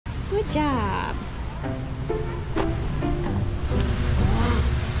Good job.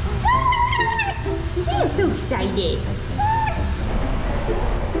 Yeah, so excited.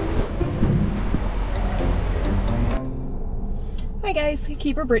 Hi guys,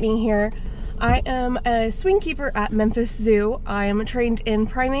 Keeper Brittany here. I am a swing keeper at Memphis Zoo. I am trained in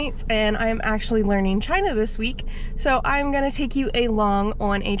primates and I am actually learning China this week. So I'm going to take you along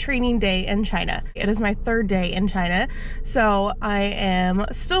on a training day in China. It is my third day in China. So I am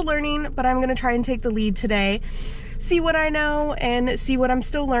still learning, but I'm going to try and take the lead today. See what I know and see what I'm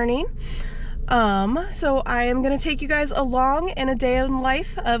still learning. So I am going to take you guys along in a day in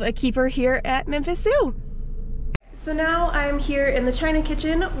life of a keeper here at Memphis Zoo. So now I'm here in the China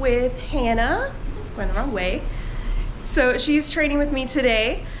kitchen with Hannah, going the wrong way. So she's training with me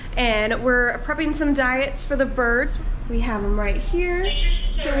today and we're prepping some diets for the birds. We have them right here.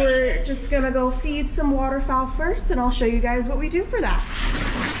 So we're just gonna go feed some waterfowl first and I'll show you guys what we do for that.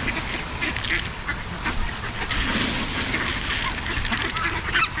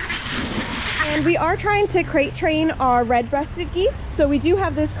 And we are trying to crate train our red-breasted geese. So we do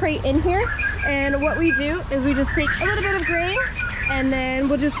have this crate in here. And what we do is we just take a little bit of grain and then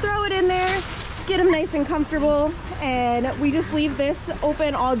we'll just throw it in there, get them nice and comfortable, and we just leave this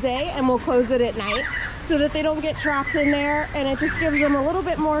open all day and we'll close it at night so that they don't get trapped in there, and it just gives them a little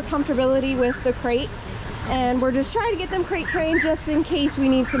bit more comfortability with the crate. And we're just trying to get them crate trained just in case we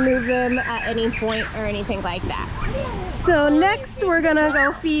need to move them at any point or anything like that. So next we're gonna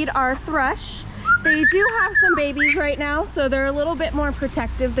go feed our thrush. They do have some babies right now, so they're a little bit more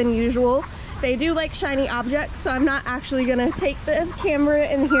protective than usual. They do like shiny objects, so I'm not actually gonna take the camera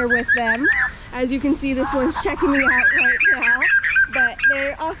in here with them. As you can see, this one's checking me out right now, but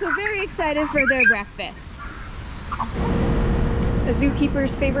they're also very excited for their breakfast. A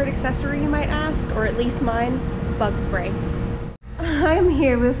zookeeper's favorite accessory, you might ask, or at least mine, bug spray. I'm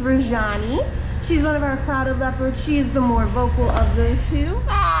here with Rajani. She's one of our clouded leopards. She is the more vocal of the two.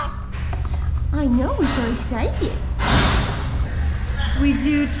 I know, we're so excited. We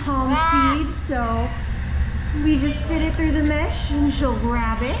do tongue feed, so we just fit it through the mesh and she'll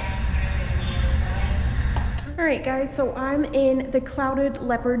grab it. Alright guys, so I'm in the clouded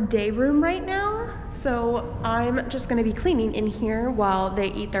leopard day room right now. So I'm just going to be cleaning in here while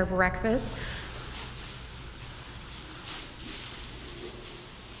they eat their breakfast.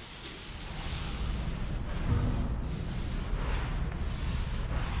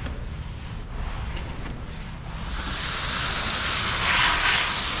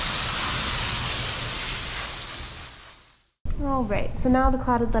 Alright, so now the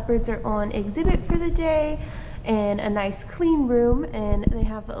clouded leopards are on exhibit for the day in a nice clean room, and they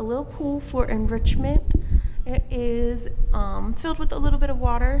have a little pool for enrichment. It is filled with a little bit of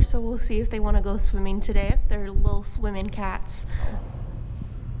water, so we'll see if they want to go swimming today. They're little swimming cats.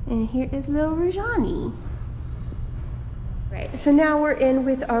 And here is little Rajani. Right, so now we're in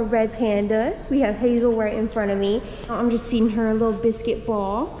with our red pandas. We have Hazel right in front of me. I'm just feeding her a little biscuit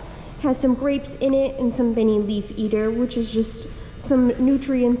ball. Has some grapes in it and some Benny leaf eater, which is just some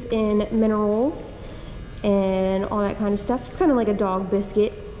nutrients and minerals and all that kind of stuff. It's kind of like a dog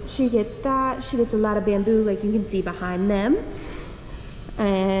biscuit. She gets that. She gets a lot of bamboo, like you can see behind them,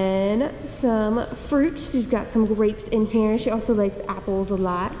 and some fruit. She's got some grapes in here. She also likes apples a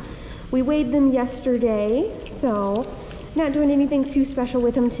lot. We weighed them yesterday, so not doing anything too special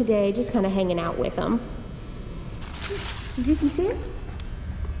with them today, just kind of hanging out with them. Zuki Sam?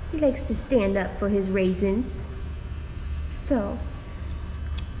 He likes to stand up for his raisins. So,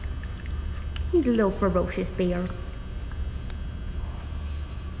 he's a little ferocious bear.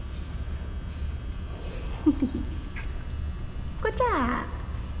 Good job.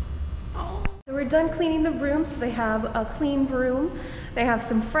 So we're done cleaning the room, so they have a clean room. They have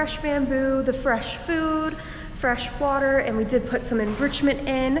some fresh bamboo, the fresh food, fresh water, and we did put some enrichment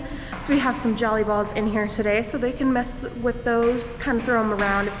in. So we have some Jolly Balls in here today, so they can mess with those, kind of throw them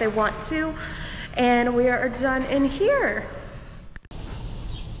around if they want to. And we are done in here.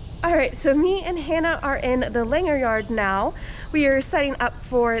 All right, so me and Hannah are in the Langer yard now. We are setting up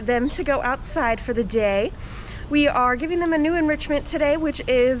for them to go outside for the day. We are giving them a new enrichment today, which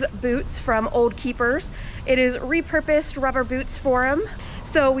is boots from Old Keepers. It is repurposed rubber boots for them.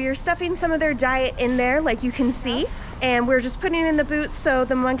 So we are stuffing some of their diet in there, like you can see, and we're just putting in the boots so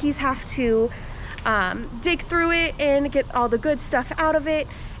the monkeys have to dig through it and get all the good stuff out of it.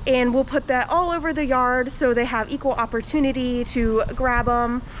 And we'll put that all over the yard so they have equal opportunity to grab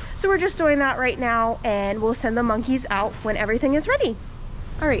them. So we're just doing that right now, and we'll send the monkeys out when everything is ready.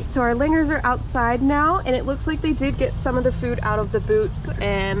 All right, so our Langers are outside now, and it looks like they did get some of the food out of the boots,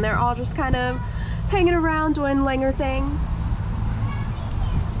 and they're all just kind of hanging around doing Langer things.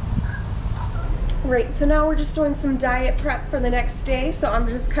 Right, so now we're just doing some diet prep for the next day. So I'm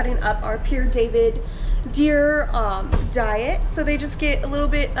just cutting up our Père David deer diet. So they just get a little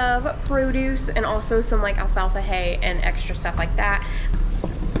bit of produce and also some like alfalfa hay and extra stuff like that.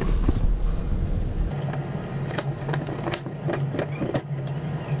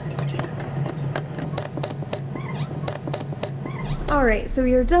 All right, so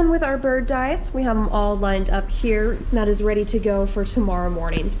we are done with our bird diets. We have them all lined up here. That is ready to go for tomorrow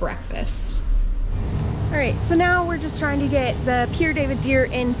morning's breakfast. All right, so now we're just trying to get the Père David deer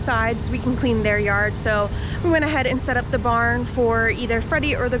inside so we can clean their yard. So we went ahead and set up the barn for either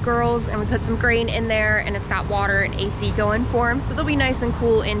Freddie or the girls, and we put some grain in there, and it's got water and AC going for them, so they'll be nice and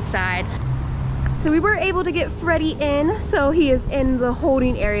cool inside. So we were able to get Freddie in, so he is in the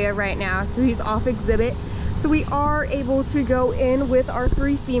holding area right now, so he's off exhibit. So we are able to go in with our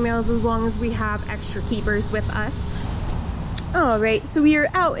 3 females as long as we have extra keepers with us. All right, so we are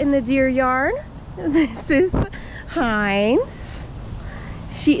out in the deer yard. This is Hines.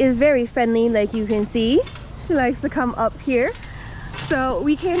 She is very friendly, like you can see. She likes to come up here. So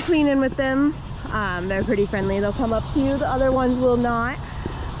we can clean in with them. They're pretty friendly. They'll come up to you. The other ones will not.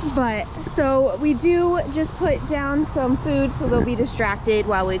 But so we do just put down some food so they'll be distracted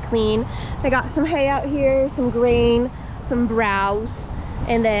while we clean. I got some hay out here, some grain, some browse,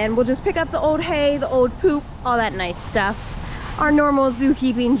 and then we'll just pick up the old hay, the old poop, all that nice stuff. Our normal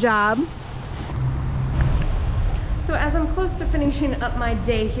zookeeping job. So as I'm close to finishing up my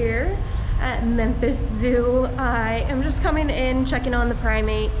day here at Memphis Zoo, I am just coming in, checking on the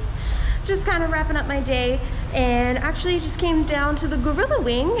primates, just kind of wrapping up my day. And actually just came down to the gorilla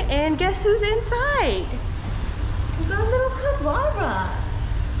wing, and guess who's inside? The little Barbara.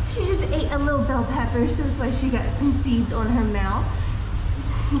 She just ate a little bell pepper, so that's why she got some seeds on her mouth.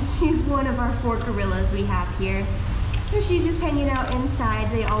 She's one of our 4 gorillas we have here. So she's just hanging out inside.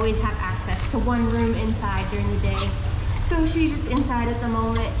 They always have access to one room inside during the day. So she's just inside at the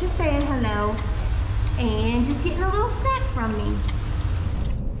moment, just saying hello and just getting a little snack from me.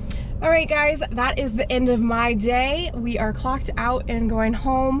 All right, guys, that is the end of my day. We are clocked out and going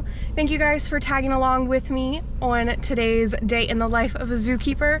home. Thank you guys for tagging along with me on today's day in the life of a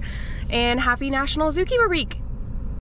zookeeper, and happy National Zookeeper Week.